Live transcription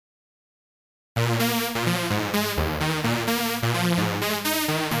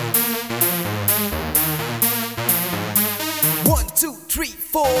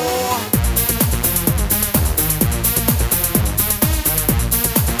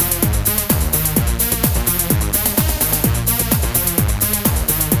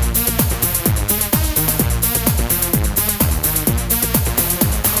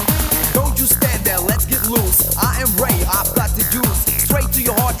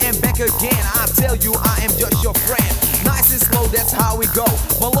am back again. I tell you I am just your friend. Nice and slow, that's how we go.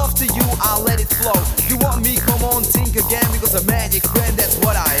 My love to you, I'll let it flow. You want me, come on, think again. Because a magic friend, that's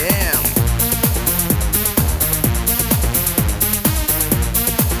what I am.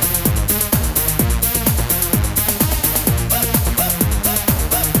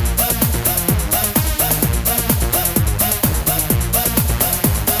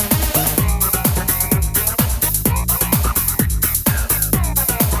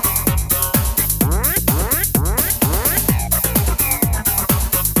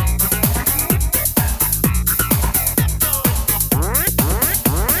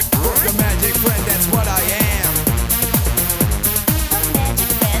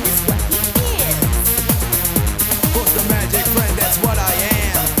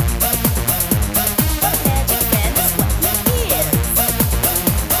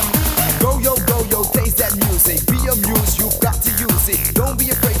 Be amused, you've got to use it. Don't be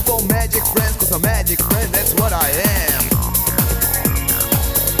afraid for magic friends, cause a magic friend, that's what I am.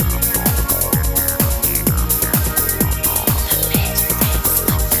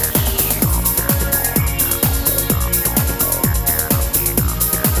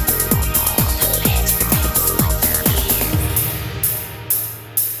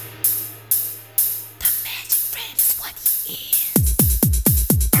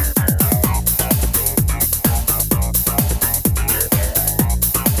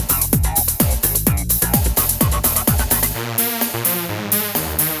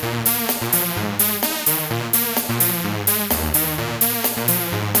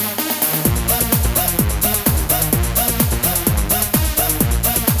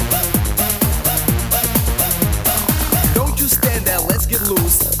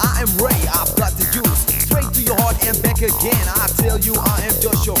 I am Ray, I've got the juice. Straight to your heart and back again. I tell you I am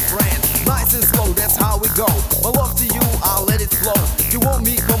just your friend. Nice and slow, that's how we go. My love to you, I'll let it flow. You want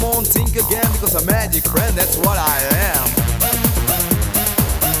me, come on, think again. Because a magic friend, that's what I am.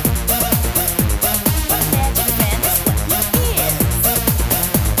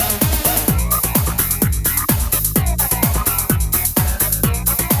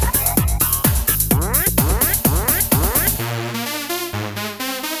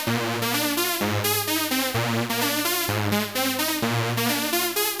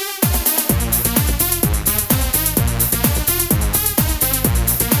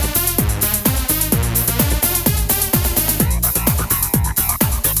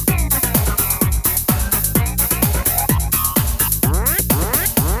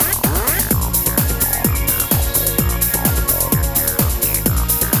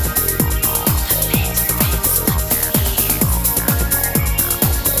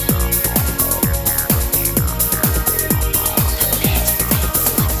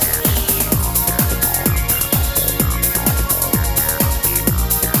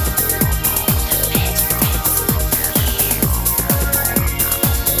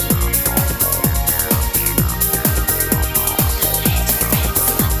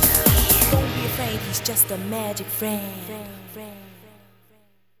 Just a magic friend.